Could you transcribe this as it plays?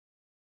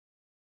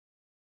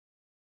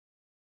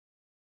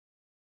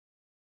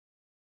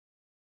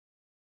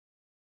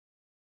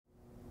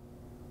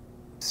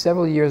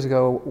Several years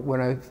ago, when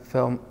I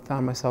found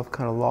myself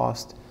kind of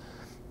lost,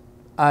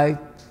 I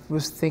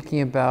was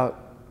thinking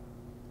about,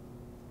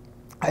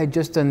 I had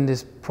just done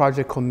this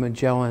project called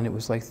Magellan. It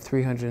was like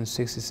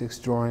 366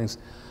 drawings.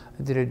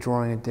 I did a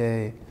drawing a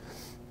day.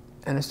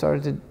 And I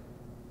started to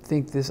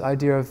think this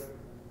idea of,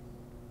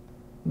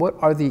 what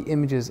are the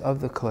images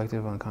of the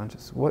collective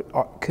unconscious?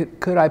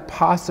 Could I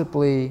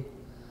possibly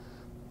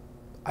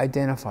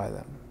identify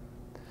them?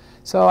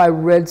 So I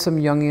read some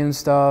Jungian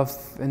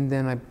stuff, and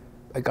then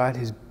I got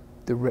his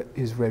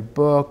red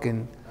book,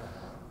 and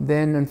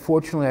then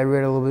unfortunately I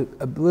read a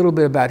little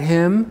bit about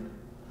him,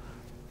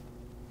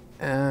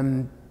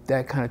 and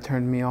that kind of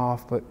turned me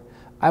off. But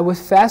I was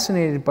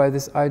fascinated by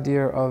this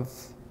idea of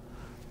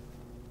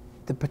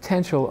the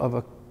potential of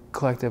a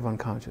collective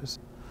unconscious.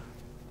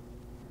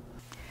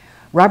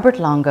 Robert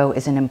Longo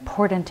is an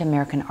important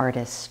American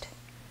artist.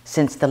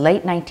 Since the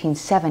late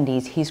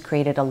 1970s, he's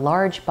created a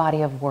large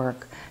body of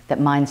work that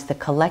mines the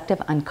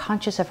collective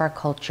unconscious of our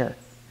culture,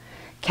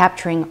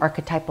 capturing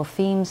archetypal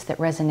themes that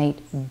resonate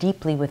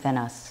deeply within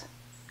us.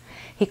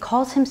 He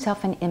calls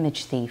himself an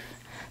image thief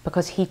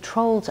because he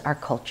trolls our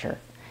culture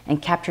and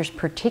captures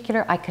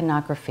particular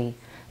iconography,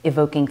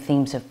 evoking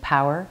themes of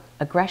power,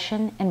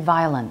 aggression, and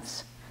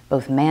violence,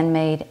 both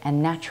man-made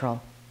and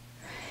natural.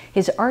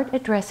 His art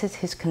addresses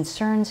his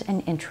concerns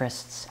and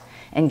interests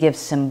and gives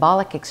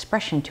symbolic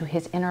expression to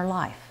his inner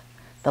life,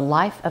 the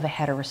life of a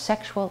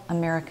heterosexual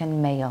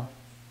American male.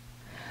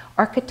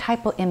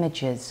 Archetypal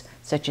images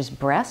such as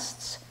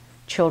breasts,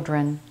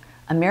 children,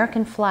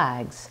 American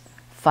flags,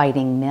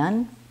 fighting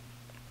men,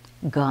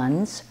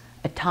 guns,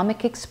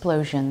 atomic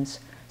explosions,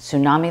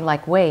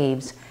 tsunami-like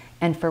waves,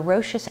 and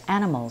ferocious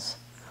animals,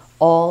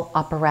 all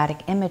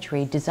operatic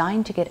imagery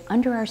designed to get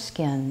under our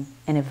skin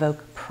and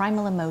evoke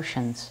primal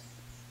emotions.